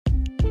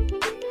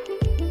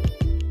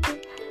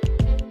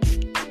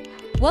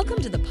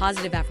Welcome to the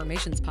Positive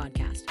Affirmations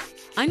Podcast.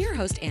 I'm your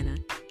host, Anna.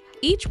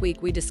 Each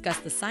week, we discuss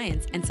the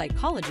science and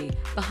psychology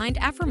behind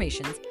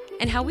affirmations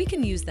and how we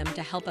can use them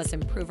to help us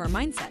improve our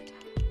mindset.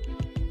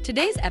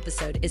 Today's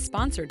episode is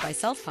sponsored by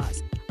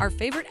Self-Pause, our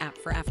favorite app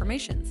for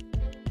affirmations.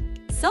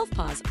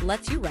 Self-Pause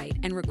lets you write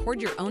and record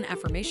your own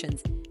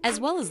affirmations, as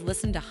well as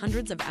listen to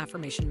hundreds of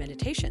affirmation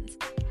meditations.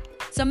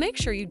 So make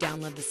sure you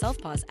download the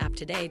Self-Pause app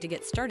today to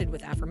get started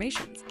with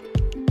affirmations.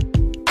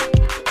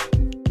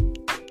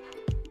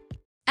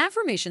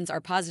 Affirmations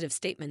are positive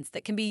statements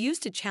that can be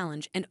used to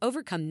challenge and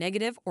overcome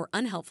negative or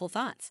unhelpful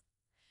thoughts.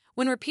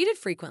 When repeated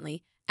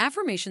frequently,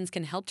 affirmations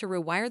can help to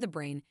rewire the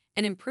brain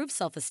and improve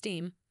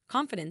self-esteem,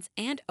 confidence,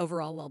 and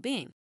overall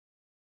well-being.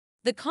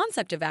 The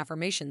concept of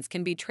affirmations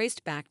can be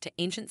traced back to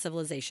ancient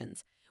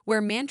civilizations,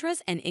 where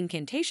mantras and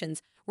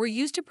incantations were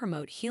used to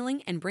promote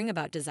healing and bring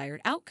about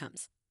desired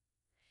outcomes.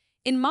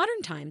 In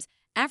modern times,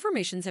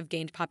 affirmations have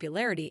gained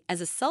popularity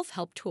as a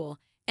self-help tool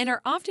and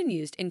are often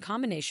used in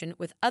combination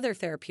with other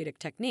therapeutic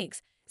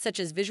techniques such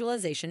as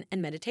visualization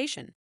and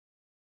meditation.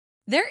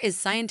 There is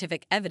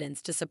scientific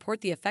evidence to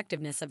support the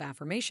effectiveness of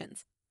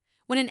affirmations.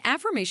 When an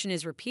affirmation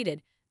is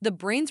repeated, the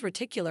brain's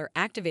reticular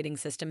activating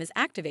system is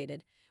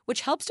activated,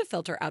 which helps to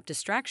filter out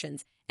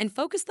distractions and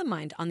focus the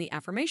mind on the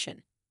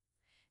affirmation.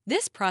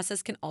 This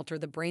process can alter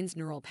the brain's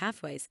neural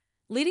pathways,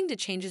 leading to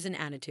changes in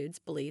attitudes,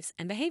 beliefs,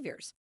 and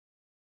behaviors.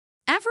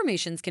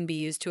 Affirmations can be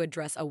used to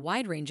address a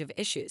wide range of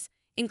issues,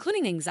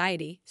 including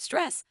anxiety,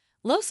 stress,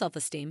 low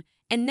self-esteem,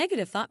 and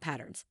negative thought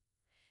patterns.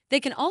 They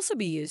can also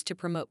be used to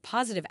promote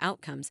positive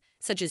outcomes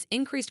such as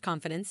increased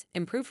confidence,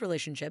 improved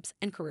relationships,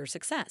 and career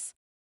success.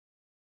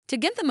 To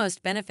get the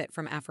most benefit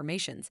from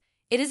affirmations,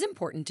 it is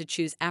important to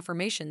choose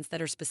affirmations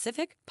that are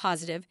specific,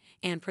 positive,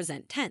 and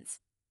present tense.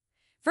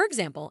 For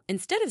example,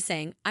 instead of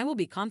saying, "I will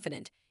be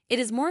confident," it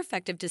is more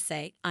effective to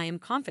say, "I am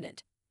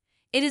confident."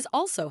 It is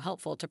also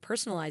helpful to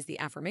personalize the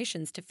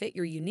affirmations to fit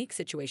your unique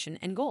situation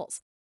and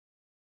goals.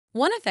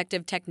 One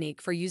effective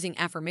technique for using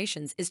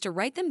affirmations is to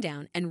write them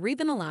down and read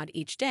them aloud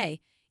each day,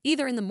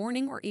 either in the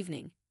morning or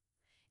evening.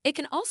 It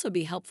can also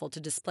be helpful to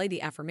display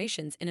the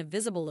affirmations in a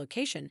visible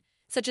location,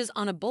 such as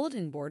on a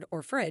bulletin board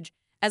or fridge,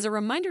 as a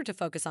reminder to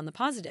focus on the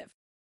positive.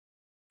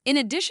 In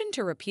addition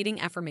to repeating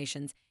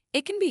affirmations,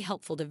 it can be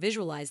helpful to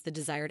visualize the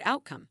desired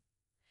outcome.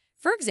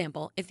 For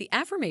example, if the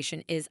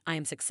affirmation is, "I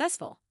am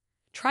successful,"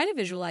 try to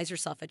visualize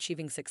yourself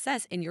achieving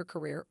success in your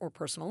career or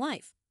personal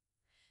life.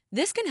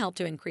 This can help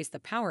to increase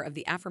the power of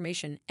the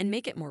affirmation and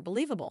make it more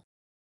believable.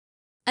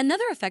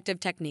 Another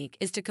effective technique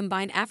is to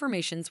combine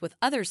affirmations with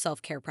other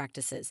self-care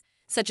practices,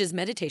 such as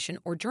meditation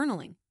or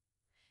journaling.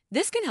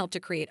 This can help to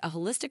create a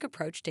holistic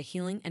approach to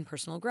healing and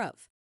personal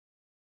growth.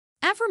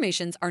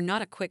 Affirmations are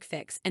not a quick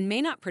fix and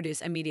may not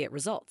produce immediate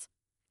results.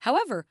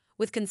 However,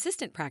 with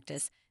consistent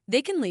practice,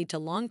 they can lead to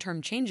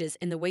long-term changes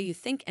in the way you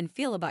think and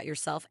feel about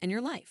yourself and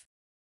your life.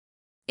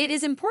 It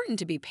is important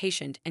to be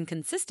patient and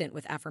consistent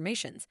with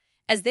affirmations,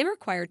 as they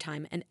require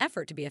time and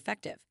effort to be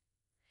effective.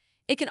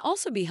 It can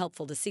also be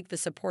helpful to seek the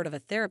support of a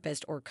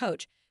therapist or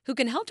coach who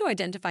can help to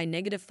identify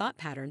negative thought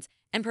patterns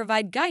and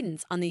provide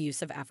guidance on the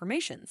use of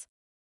affirmations.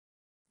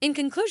 In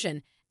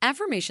conclusion,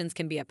 affirmations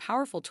can be a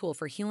powerful tool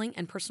for healing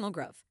and personal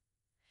growth.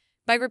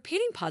 By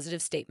repeating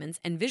positive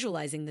statements and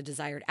visualizing the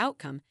desired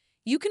outcome,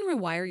 you can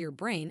rewire your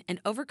brain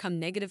and overcome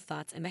negative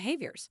thoughts and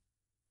behaviors.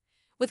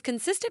 With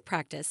consistent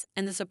practice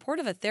and the support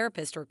of a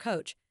therapist or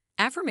coach,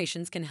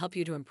 affirmations can help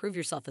you to improve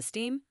your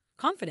self-esteem,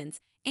 confidence,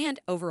 and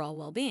overall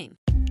well-being.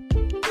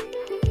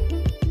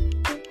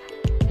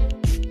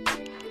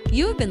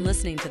 You have been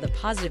listening to the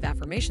Positive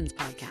Affirmations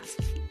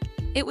Podcast.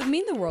 It would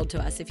mean the world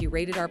to us if you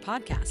rated our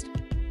podcast.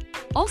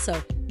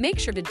 Also, make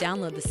sure to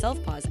download the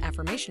Self-Pause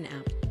Affirmation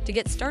app to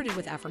get started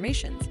with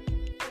affirmations.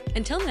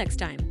 Until next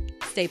time,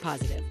 stay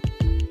positive.